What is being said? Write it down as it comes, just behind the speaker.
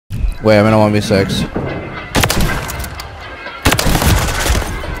Wait, I'm in a 1v6.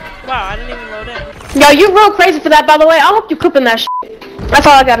 Wow, I didn't even load in. Yo, you real crazy for that, by the way. I hope you clipping that shit. That's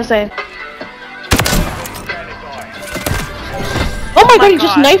all I gotta say. Oh my god, you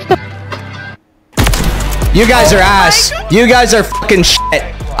just knifed the. You guys are ass. You guys are fucking shit.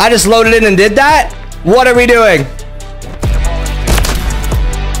 I just loaded in and did that? What are we doing?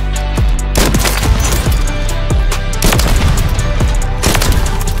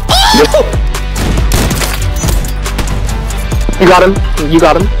 You got him. You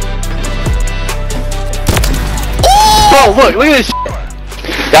got him. Oh, look at this shit.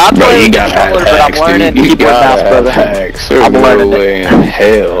 God, bro, you got hacks, I'm learning keyboard mouse, brother. I'm learning it.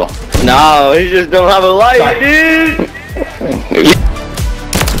 Hell. No, he just don't have a light, dude.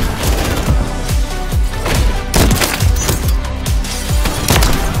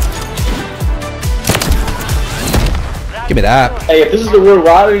 Give me that. Hey, if this is the word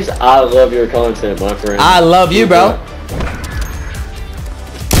Riley's, I love your content, my friend. I love you, bro.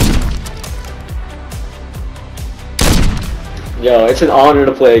 Yo, it's an honor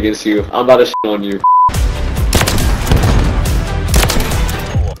to play against you. I'm about to shit on you.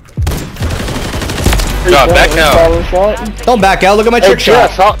 No, back now. Don't back out. Look at my trick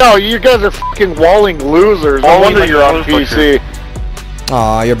shot. No, you guys are fucking walling losers. No wonder you're on PC.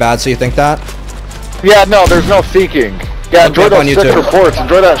 Aw, you're bad, so you think that? Yeah, no, there's no seeking. Yeah, enjoy those sick reports.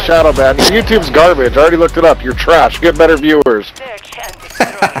 Enjoy that shadow ban. YouTube's garbage. I already looked it up. You're trash. Get better viewers.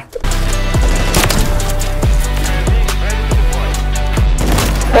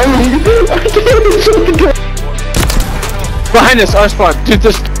 Behind us, our spawn. Dude,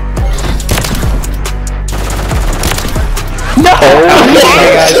 this. No!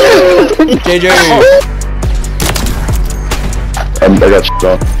 JJ! I got shit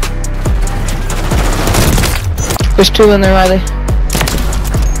on. There's two in there, Riley.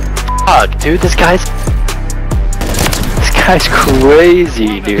 God, dude, this guy's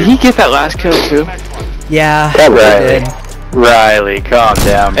crazy, dude. Did he get that last kill too? Yeah, Riley. Riley, calm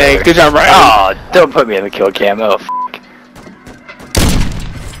down, brother. Hey, good job, Riley. Oh, don't put me in the kill cam. Oh, f***.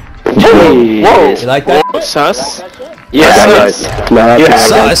 Whoa! You like that? Whoa, sus? Yeah, sus. Yeah,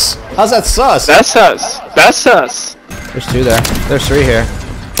 sus? How's that sus? That's sus. That's sus. There's two there. There's three here.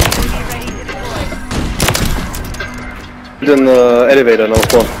 In the elevator, no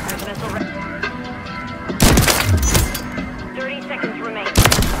spawn. 30 seconds remain.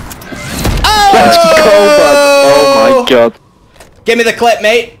 Oh! Oh my god. Give me the clip,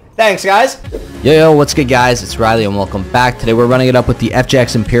 mate. Thanks, guys. Yo, what's good, guys? It's Riley, and welcome back. Today, we're running it up with the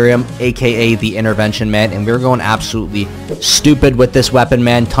FJX Imperium, aka the Intervention, man, and we're going absolutely stupid with this weapon,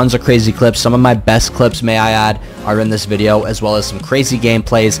 man. Tons of crazy clips. Some of my best clips, may I add, are in this video, as well as some crazy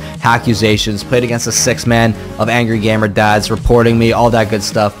gameplays, accusations, played against a 6-man of angry gamer dads, reporting me, all that good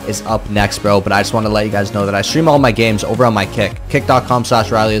stuff is up next, bro. But I just want to let you guys know that I stream all my games over on my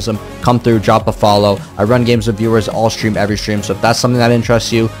kick.com/rileyizm. Come through, drop a follow. I run games with viewers, all stream every stream. So if that's something that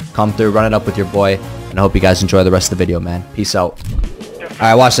interests you, come through, run it up with your boy, and I hope you guys enjoy the rest of the video, man. Peace out.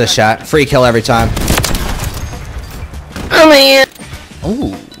 Alright, watch this chat. Free kill every time. Oh man.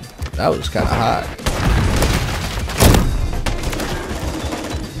 Ooh, that was kind of hot.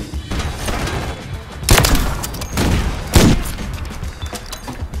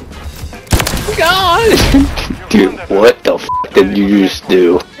 God! Dude, what the f did you just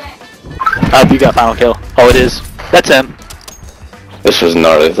do? You got final kill. Oh, it is. That's him. This was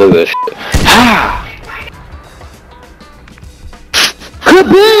gnarly. Look at this shit.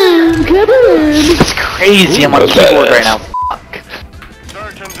 Kaboom! Kaboom! It's crazy. I'm on keyboard right now. Fuck.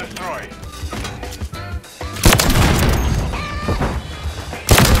 Search and destroy.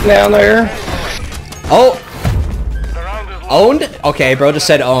 Down there. Oh! Owned? Okay, bro just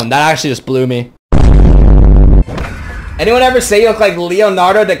said owned. That actually just blew me. Anyone ever say you look like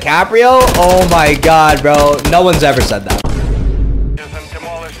Leonardo DiCaprio? Oh my god, bro. No one's ever said that.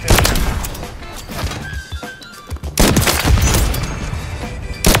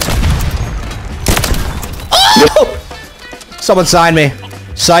 Oh! Someone sign me.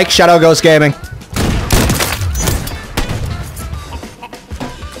 Psych, Shadow Ghost Gaming.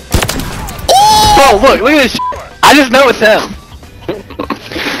 Oh, look at this shit. I just know it's him.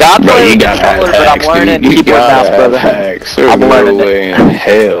 God, bro, you got hacks, but I'm learning keyboard mouse, brother. I'm learning it.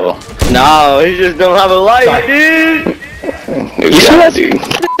 Hell. No, he just don't have a light, dude. You see that, dude?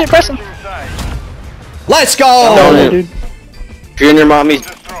 Press him. Let's go! Dude. You're in your mommy's.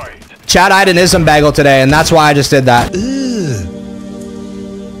 Chad, I had an ism bagel today, and that's why I just did that.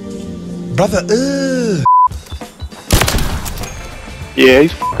 Brother, Yeah,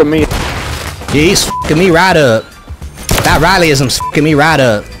 he's fucking me. Yeah, he's fucking me right up. That rileyizm's fucking me right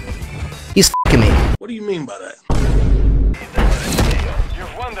up. He's f***ing me. What do you mean by that?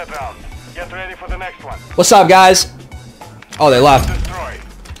 You've won that round. Get ready for the next one. What's up, guys? Oh, they left. Destroy.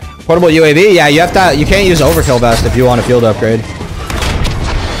 Portable UAV? Yeah, you have to. You can't use overkill vest if you want a field upgrade.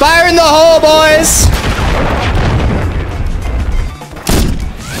 Fire in the hole, boys!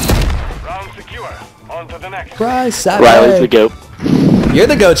 Round secure. On to the next. Riley's the GOAT. You're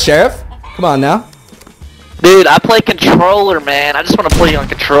the GOAT, Sheriff. Come on now. Dude, I play controller, man. I just want to play on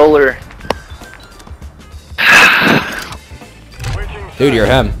controller. Dude, you're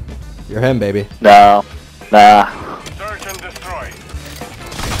him. You're him, baby. No. Nah. Search and destroy.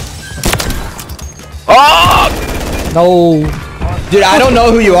 Oh! No. Dude, I don't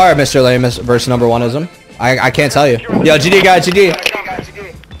know who you are, Mr. Lame versus number oneism. I can't tell you. Yo, GD guys, GD.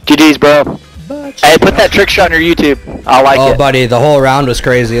 GG's, bro. Hey, put that trick shot on your YouTube. I like it. Oh, buddy, the whole round was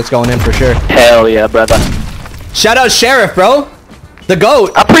crazy. It's going in for sure. Hell yeah, brother. Shout out Sheriff, bro. The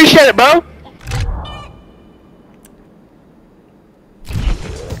GOAT. I appreciate it, bro.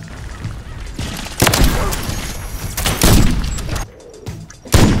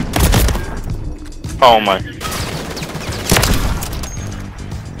 Oh my.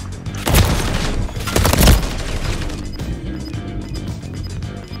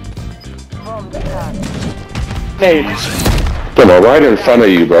 Come on, right in front of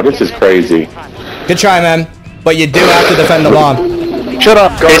you, bro. This is crazy. Good try, man. But you do have to defend the bomb. Shut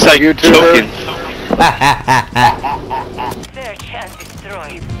up, go. It's like choking. Search and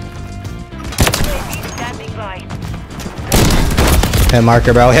destroy. Standing by. Hit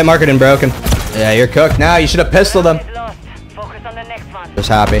marker, bro. Hit marker and broken. Yeah, you're cooked now. You should have pistoled him. Lost. Focus on the next one. Just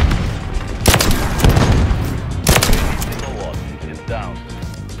happy.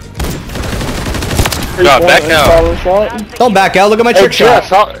 God, back now. Don't back out. Look at my trick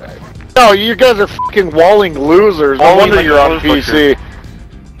shot. No, you guys are fucking walling losers. No wonder you're on PC.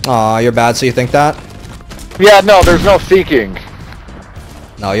 Aw, you're bad, so you think that? Yeah, no, there's no thinking.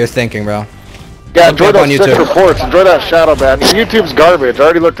 No, you're thinking, bro. Yeah, Look enjoy up on those 6 YouTube. reports. Enjoy that shadow ban. YouTube's garbage. I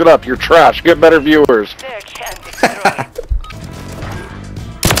already looked it up. You're trash. Get better viewers. Search and destroy.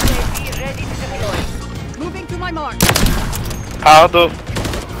 UAV ready to deploy. Moving to my mark. How the?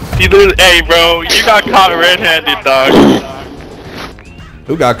 Hey, bro, you got caught red-handed, dog.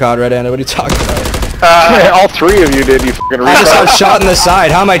 Who got caught red-handed? What are you talking about? All 3 of you did. You fucking. I just got shot in the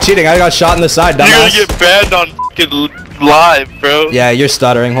side. How am I cheating? I got shot in the side, You're gonna dumbass. get banned on fucking live, bro. Yeah, you're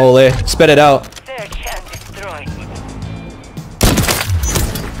stuttering. Holy. Spit it out. Search and destroy.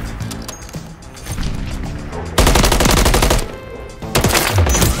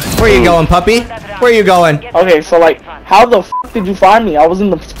 Where you going, puppy? Where you going? Okay, so like, how the f did you find me? I was in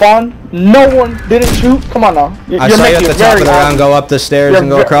the spawn. No one didn't shoot. Come on now. I saw you at the top of the round. Go up the stairs and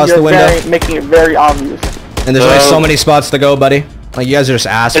go across the window. Making it very obvious. And there's only so many spots to go, buddy. Like, you guys are just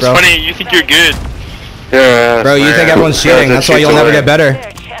ass, It's bro. funny, you think you're good. Yeah, Bro, you think everyone's cheating. That's why you'll never get better.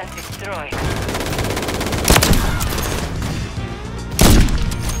 Search and destroy.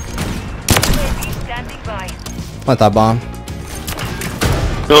 UAV standing by. Want that bomb?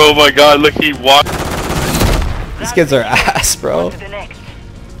 Oh my god, look, he walked. These kids are ass, bro. To the next.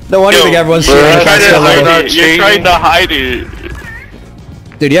 No wonder you think everyone's cheating. You're trying to hide Dude, it. You're trying to hide it.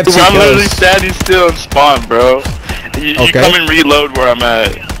 you have 2 I'm literally kills. standing still in spawn, bro. You Okay. come and reload where I'm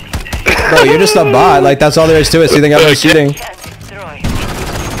at. Bro, you're just a bot. Like, that's all there is to it. So you think everyone's cheating. And destroy.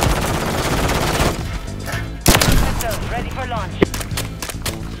 Missiles ready for launch.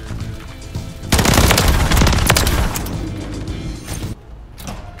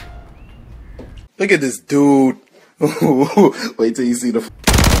 Look at this dude. Wait till you see the.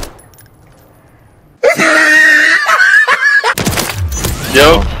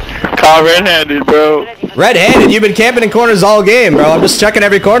 Yo, caught red-handed, bro. Red-handed? You've been camping in corners all game, bro. I'm just checking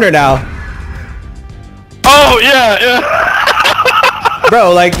every corner now. Oh, yeah.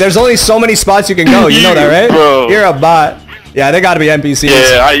 Bro, like, there's only so many spots you can go. You know that, right? Bro. You're a bot. Yeah, they gotta be NPCs.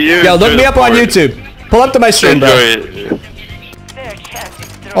 Yeah, I use. Yo, look me up on YouTube. Pull up to my stream, bro.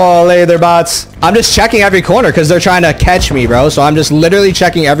 Oh, they're bots. I'm just checking every corner because they're trying to catch me, bro. So I'm just literally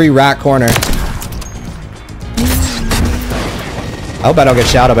checking every rat corner. I hope I don't get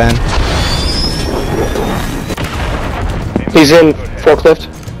shadow banned. He's in forklift.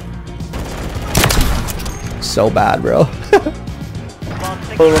 So bad, bro.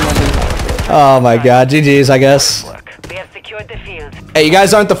 Oh my god, GG's, I guess. We have secured the field. Hey, you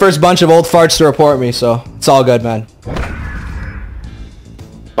guys aren't the first bunch of old farts to report me, so it's all good, man.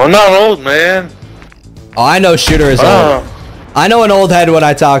 I'm not old, man. Oh, I know Shooter is old. I know an old head when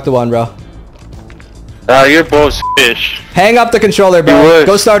I talk to one, bro. You're both fish. Hang up the controller, bro.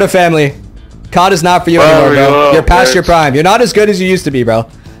 Go start a family. COD is not for you anymore, bro. You're past your prime. You're not as good as you used to be, bro.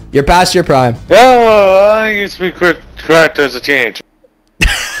 You're past your prime. Oh, I used to be correct as a change.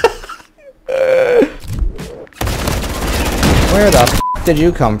 Where the f did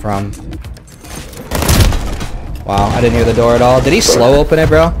you come from? Wow, I didn't hear the door at all. Did he slow open it,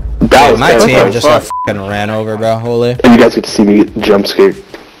 bro? That was my team terrible. just got fucking ran over, bro. Holy. And you guys get to see me jump scare.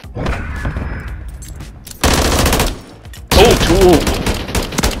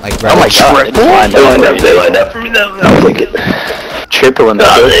 Like, bro. Oh my god, they lined up for me. I'll take it. Triple in the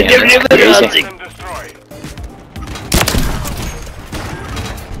crazy.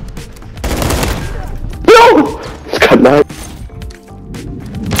 No! It's got knife.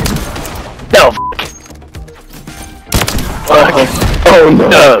 No, Oh no.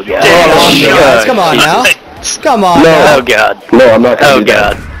 oh god. Guys, come on now. Come on No. now. Oh god. No, I'm not gonna Oh do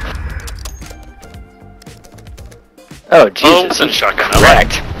that. god. Oh Jesus. That's a shotgun.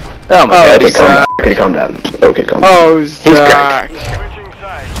 Cracked. Oh my god, he's cracked. Okay, calm down. Okay, calm down. Oh, He's cracked.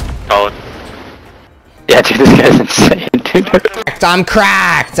 Solid. Yeah, dude, this guy's insane, dude. I'm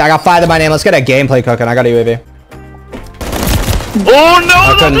cracked. I got 5 to my name. Let's get a gameplay cooking. I got a UAV. Oh no!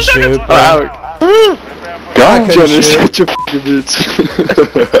 I couldn't shoot. God, couldn't John, shoot. such a fucking bitch.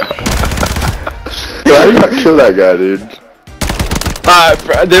 Why you not kill that guy, dude?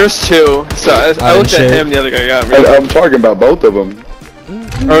 There's 2. So I looked didn't at him, the other guy got me. I'm talking about both of them.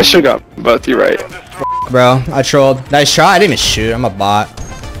 Oh, I should got both, you're right. Bro, I trolled. Nice try. I didn't even shoot. I'm a bot.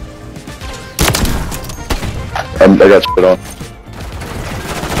 I got shit on.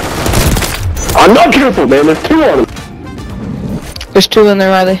 I'm not careful, man. There's 2 on him. There's 2 in there,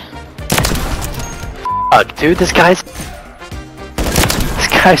 Riley. Oh, dude, this guy's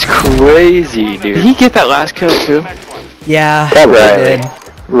crazy, dude. Did he get that last kill too? Yeah. Riley.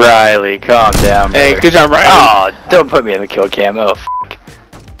 Riley, calm down. Hey, brother. good job, Riley. Oh, don't put me in the kill cam. Oh, f***.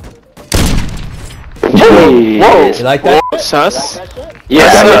 Whoa! You like that? Sus? Yeah,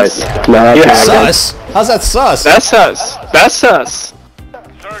 Nice. Yeah, Sus? How's that sus? That's sus. That's sus.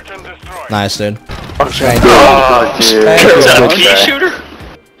 Nice, dude. Oh, dude. Thank you. Is that a pea shooter?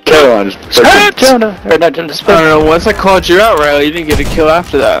 Kill on. Jonah. Or not Jonah, I don't know, once I called you out, Riley, you didn't get a kill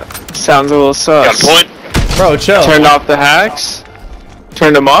after that. Sounds a little sus. Got a point. Bro, chill. Turned off the hacks?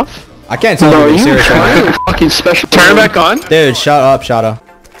 Turned them off? I can't tell if you're serious right now. Fucking special. Turn them back on? Dude, shut up, Shadow.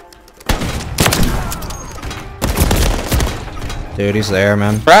 Dude, he's there,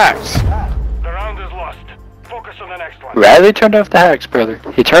 man. Cracks. Riley turned off the hacks, brother.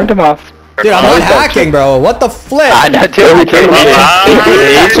 He turned them off. Dude, I'm not hacking, bro. What the flip? I know, dude. He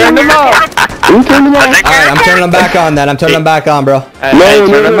turned them off. Who turned them off? Alright, I'm turning them back on then. I'm turning them back on, bro. There you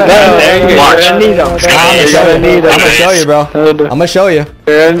go. Watch. I'm gonna show you, bro. I'm gonna show you.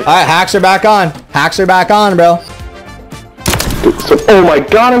 Alright, hacks are back on. Hacks are back on, bro. Oh my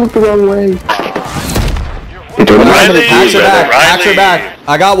god, I looked the wrong way. Riley, Hacks are back. Riley. Hacks are back.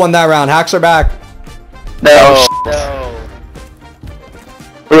 I got one that round. Hacks are back. No.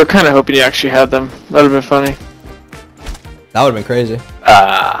 We were kind of hoping you actually had them. That would have been funny. That would've been crazy.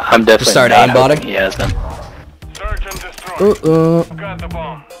 I'm definitely Just start not aimbotting? hoping he has them.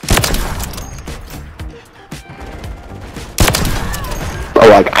 Oh,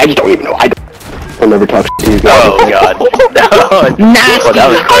 like, I just don't even know. I'll never talk to you guys. Oh god. No. Nasty. Well, that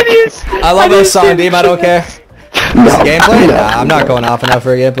was quick. I love this song, Deem. I don't care. No. Gameplay? Nah, I'm not going off enough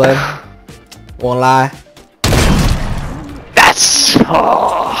for a gameplay. Won't lie. That's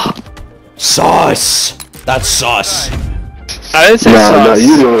Sauce. That's sauce. I didn't say No, sus.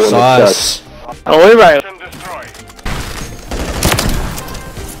 you don't know what Sauce. Oh, wait, Riley.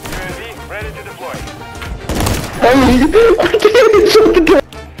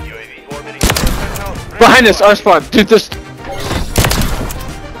 Behind us, our spawn. Dude, this.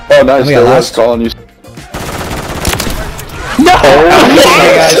 Oh, nice. We got They was last. calling you.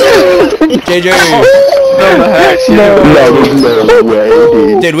 Hey guys. JJ. No, there's no way,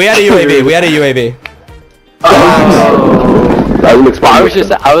 dude. Dude, we had a UAV. We had a UAV. I will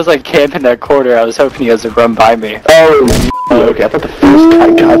explain. I was like camping that corner. I was hoping you guys would run by me. Oh, okay. I thought the first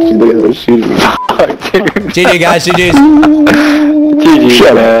guy got you. Look at those shooting. GG guys, GG's. GG,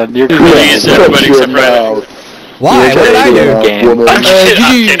 Shut man. You're Please, crazy. everybody except Riley. Why? What did I do? Game. I'm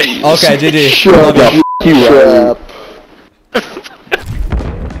kidding. Okay, GG. Shut Love up. you. Shut up.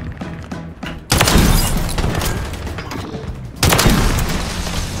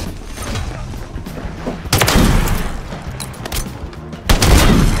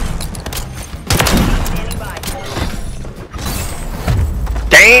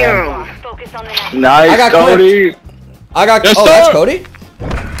 Damn. Nice, I got Cody. I got. Yes, oh, sir. that's Cody.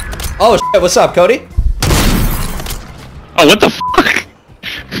 Oh shit! What's up, Cody? Oh, what the fuck?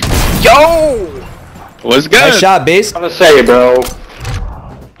 Yo! What's good? Nice shot, Beast. I'm gonna say, bro.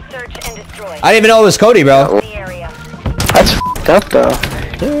 Search and destroy. I didn't even know it was Cody, bro. The area. That's f***ed up though.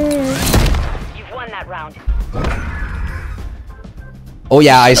 You've won that round. Oh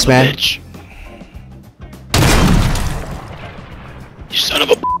yeah, Iceman. You son of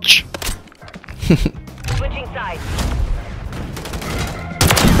a bitch. Switching sides.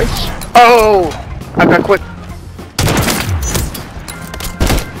 Oh! I got quick.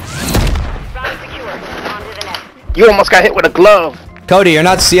 Round secure. On to the next. You almost got hit with a glove. Cody, you're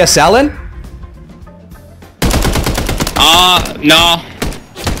not CSLing? No.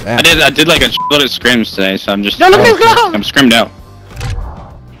 Damn. I did like a lot of scrims today, so I'm just. No, look at his glove! I'm scrimmed out.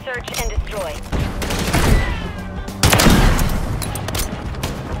 Search and destroy.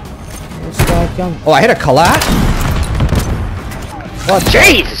 Oh, I hit a collat? What?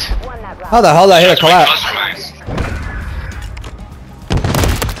 Jesus! Won that round. How the hell did I hit a collat?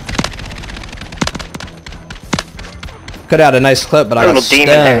 Could have had a nice clip, but I got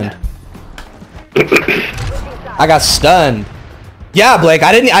stunned. I got stunned. Yeah, Blake,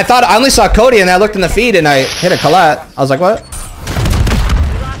 I thought I only saw Cody and I looked in the feed and I hit a collat. I was like, what? We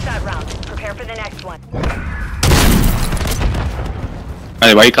lost that round. Prepare for the next one.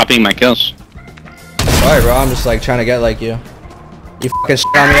 Hey, why are you copying my kills? Sorry, bro. I'm just like trying to get like you. You fucking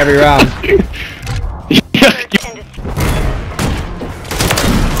shit on me every round. Search and destroy.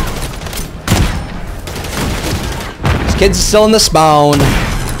 This kid's still in the spawn.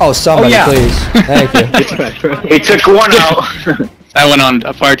 Oh, somebody, please. Thank you. He took one out. That went on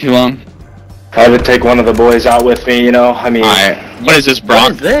far too long. I had to take one of the boys out with me, you know. I mean, Alright, what is this, Brock?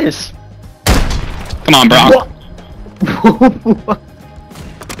 What is this? Come on, Brock.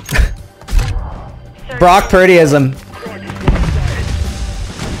 Brock Purdyism.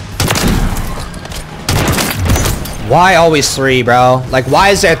 Why always 3, bro? Like, why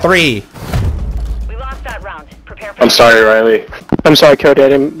is there 3? We lost that round. Prepare for I'm sorry, Riley. I'm sorry, Cody. I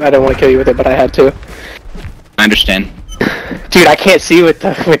didn't want to kill you with it, but I had to. I understand. Dude, I can't see with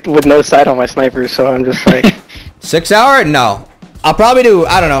no sight on my sniper, so I'm just like. 6 hour? No. I'll probably do.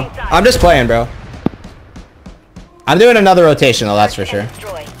 I don't know. I'm just playing, bro. I'm doing another rotation though. That's for sure.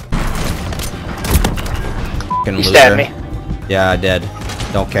 destroy. Fucking You loser. stabbed me. Yeah, I did.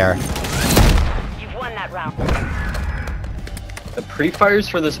 Don't care. You've won that round. The pre-fires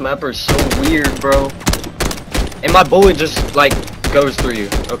for this map are so weird, bro. And my bullet just, like, goes through you.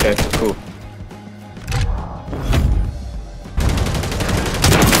 Okay, cool.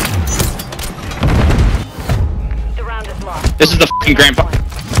 The round is lost. This is the fucking grandpa.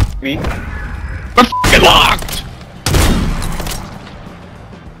 Me? We're fucking locked.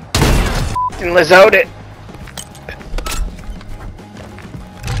 And let's out it.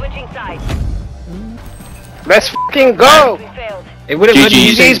 Switching sides. Let's fucking go. We failed. It wouldn't let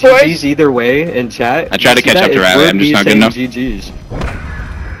me GGs, say boys. GGs either way in chat. I tried to You see catch up that? to It Riley, would I'm just be not good saying enough. GGs.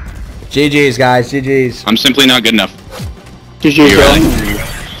 GG's, guys. GG's. I'm simply not good enough. GG, You bro. really?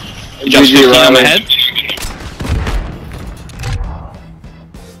 Just 15 on my head?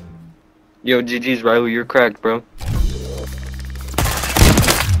 Yo, GGs, Riley, you're cracked, bro.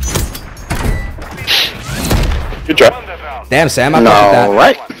 Good job. Damn, Sam. I appreciate that.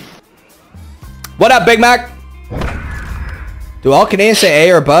 Right. What up, Big Mac? Do all Canadians say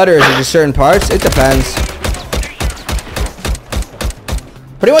A or bud, or is it just certain parts? It depends.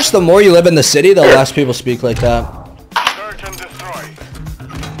 Pretty much the more you live in the city, the less people speak like that. Search and destroy.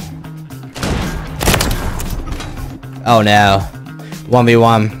 Oh no.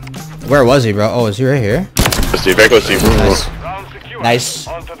 1v1. Where was he, bro? Oh, is he right here? Let's see. Let's see. Nice. Round secure. Nice.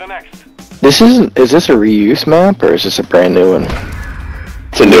 On to the next. Is this a reuse map or is this a brand new one?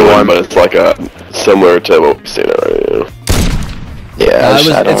 It's a new one, but it's like a similar to what we seen already. Yeah, I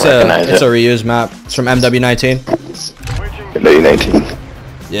don't recognize it's a reused map. It's from MW19. MW19.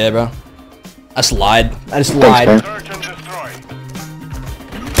 Yeah, bro. I just lied. I just lied. Search and destroy.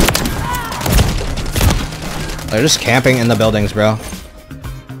 They're just camping in the buildings, bro.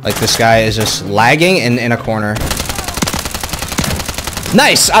 Like this guy is just lagging in a corner.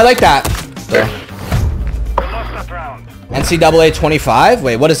 Nice. I like that. We lost that round. NCAA 25.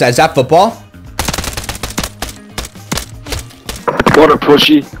 Wait, what is that? Is that football? What a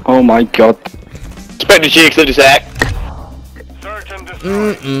pushy. Oh my god. Spend the cheeks of the sack. Search and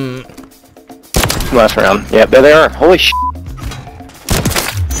destroy. Last round. Yep, there they are. Holy sh**.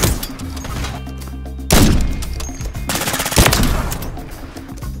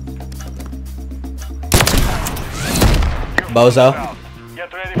 Bozo.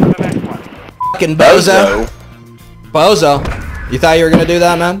 Get ready for the next one. Fucking bozo. Bozo. You thought you were gonna do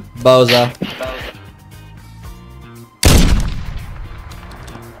that, man? Bozo.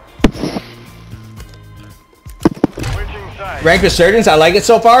 Switching sides. Rank Resurgence, I like it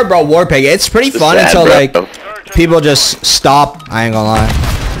so far, bro. Warpig, it's pretty fun until like people just stop. I ain't gonna lie.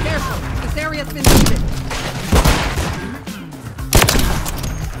 Careful. This area's been looted.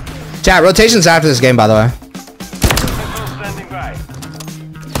 Chat, rotations after this game, by the way. Standing by.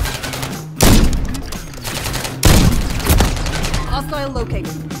 Hostile located.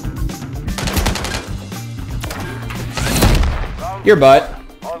 Your butt.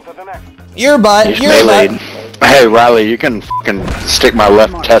 On to the next. Your butt. He's Your melee'd. butt. Hey, Riley, you can fucking stick my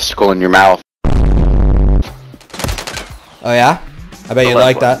left testicle in your mouth. Oh yeah? I bet you'd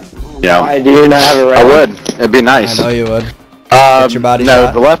like that. Yeah. I do not have it right. I would. It'd be nice. I know you would. Get your body no,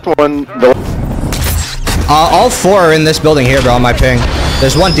 shot. the left one. All 4 are in this building here, bro, on my ping.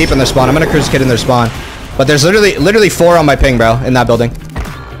 There's one deep in their spawn. I'm gonna cruise kid in their spawn. But there's literally 4 on my ping, bro, in that building.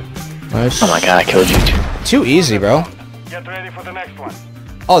 Nice. Oh my god, I killed you too. Too easy, bro. Get ready for the next one.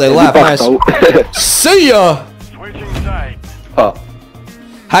 Oh, they left. Nice. See ya! Switching sides.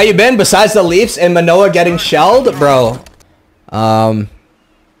 How you been? Besides the Leafs and Manoa getting shelled, bro.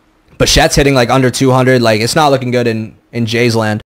 Bichette's hitting like under 200. Like, it's not looking good in Jay's land.